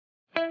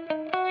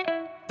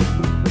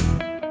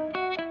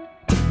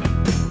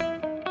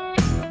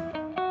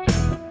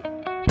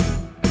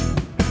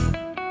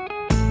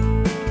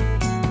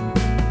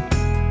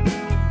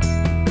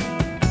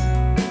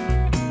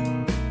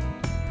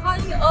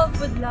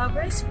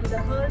lovers, food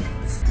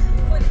holics,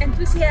 food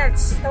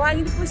enthusiasts.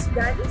 Tawagin po si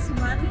Daddy, si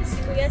Mami, si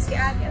Kuya, si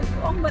Ate, at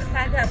buong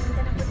barkada.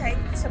 Punta na po tayo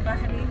dito sa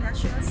Bahrain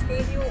National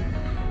Stadium.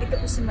 Ito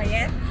po si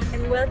Mayette,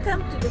 and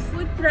welcome to the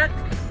Food Truck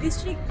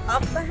District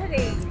of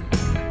Bahrain.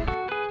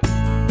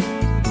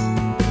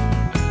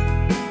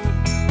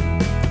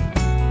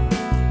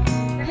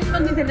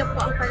 Maganda na po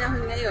ang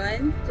panahon ngayon.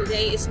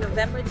 Today is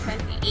November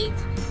 28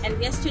 and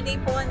yesterday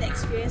po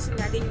na-experience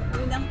natin yung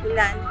unang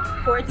ulan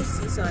for this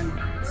season.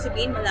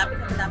 Sabihin,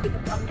 malapit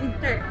na po ang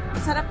winter.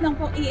 Sarap lang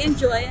po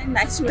i-enjoy ang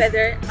nice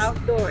weather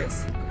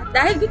outdoors. At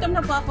dahil gutom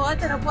na po ako,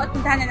 tara po at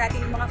puntahan na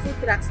natin yung mga food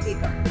trucks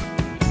dito.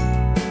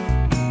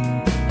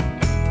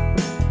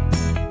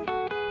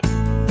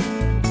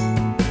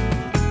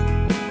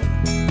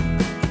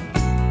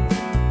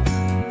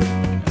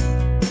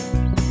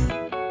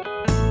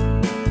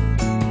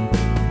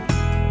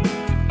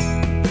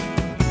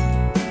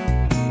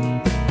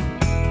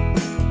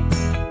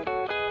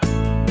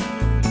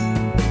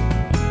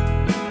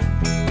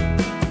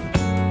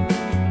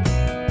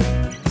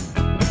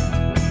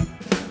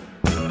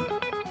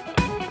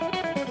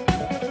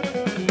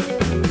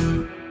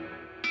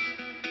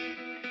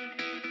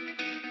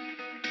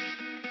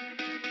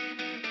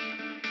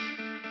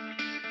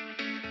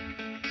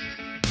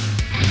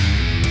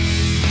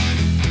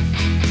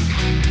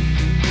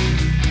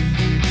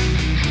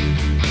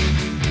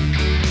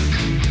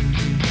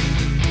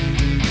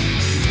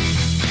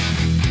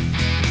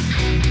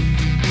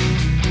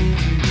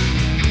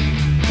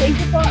 Thank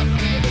you po.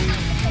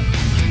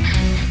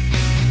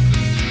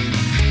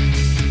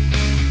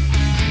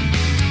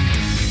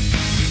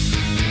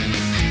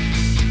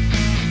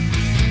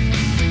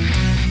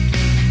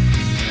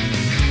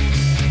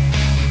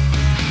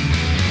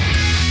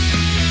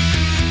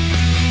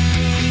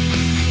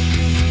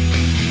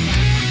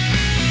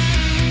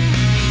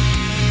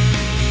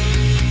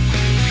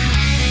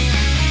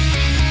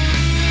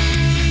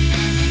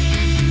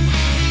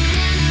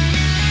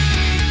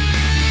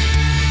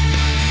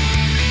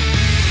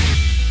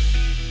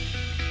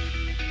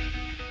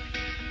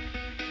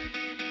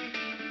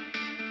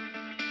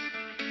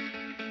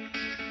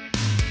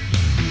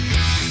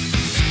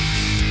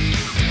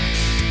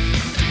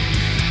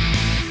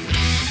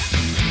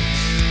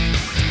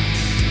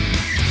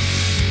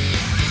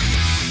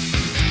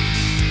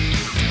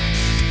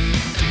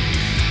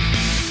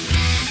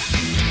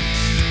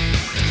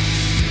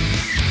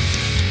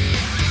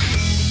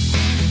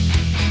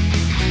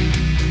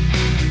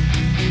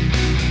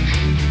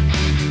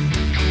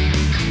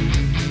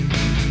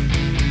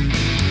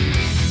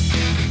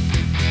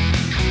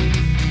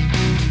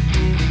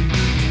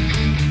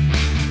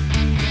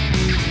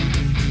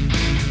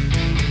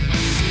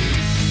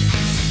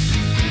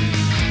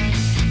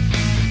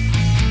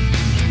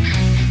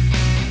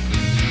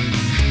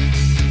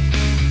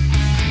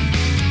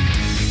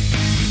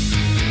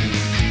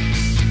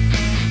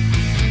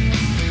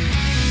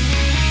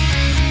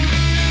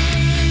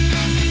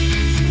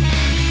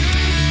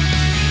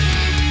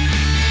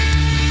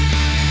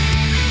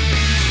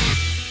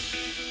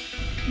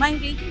 My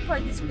rating for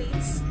this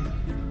place,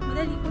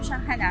 madali po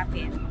siyang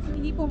hanapin.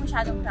 Hindi po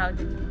masyadong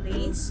crowded yung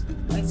place.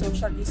 May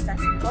social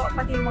distancing po.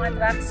 Pati yung mga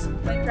trucks,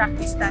 may truck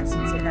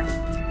distancing sila.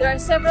 There are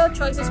several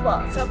choices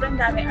po. Sobrang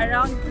dami.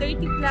 Around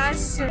 30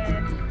 plus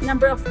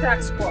number of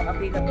trucks po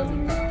available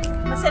dito.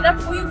 Masarap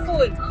po yung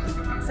food.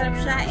 Masarap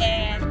siya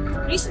and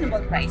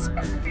reasonable price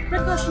po.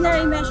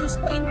 Precautionary measures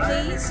po in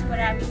place.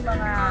 Maraming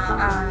mga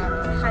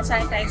hand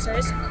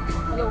sanitizers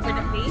all over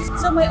the place.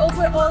 So may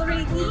overall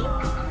rating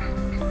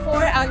 4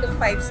 out of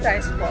 5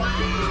 stars po.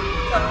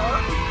 So,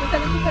 punta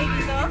na po kayo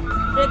dito.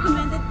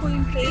 Recommended po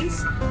yung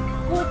place.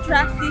 Food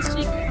Truck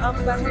District of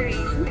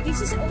Bahrain.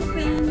 This is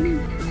open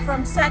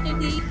from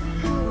Saturday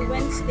to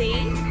Wednesday,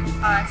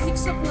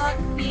 6 o'clock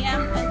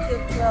p.m.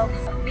 until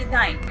 12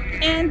 midnight.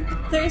 And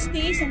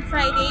Thursdays and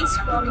Fridays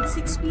from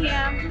 6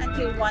 p.m.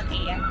 until 1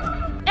 a.m.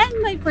 And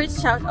my first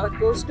shout out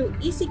goes to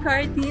Easy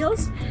Car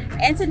Deals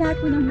and sa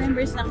lahat po ng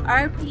members ng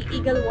RP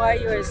Eagle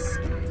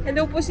Warriors.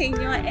 Hello po sa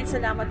inyo and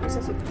salamat po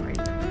sa support.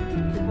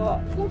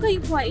 Kung kayo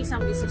po ay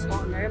isang business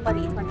owner,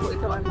 maliit man po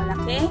ito or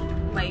malaki,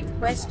 may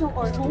pwesto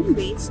or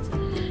home-based,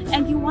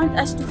 and you want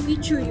us to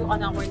feature you on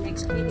our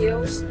next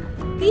videos,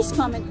 please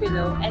comment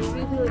below and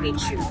we will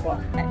reach you po.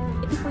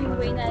 Ito po yung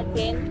way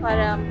natin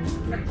para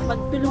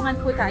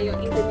magtulungan po tayo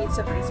in the midst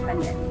of this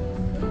pandemic.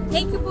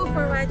 Thank you po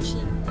for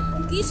watching.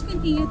 Please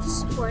continue to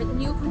support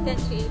new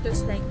content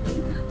creators like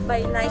me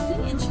by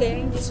liking and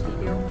sharing this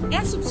video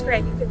and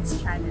subscribing to this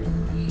channel.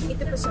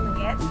 Ito po si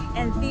Mayette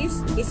and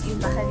this is in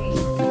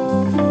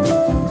Bahrain.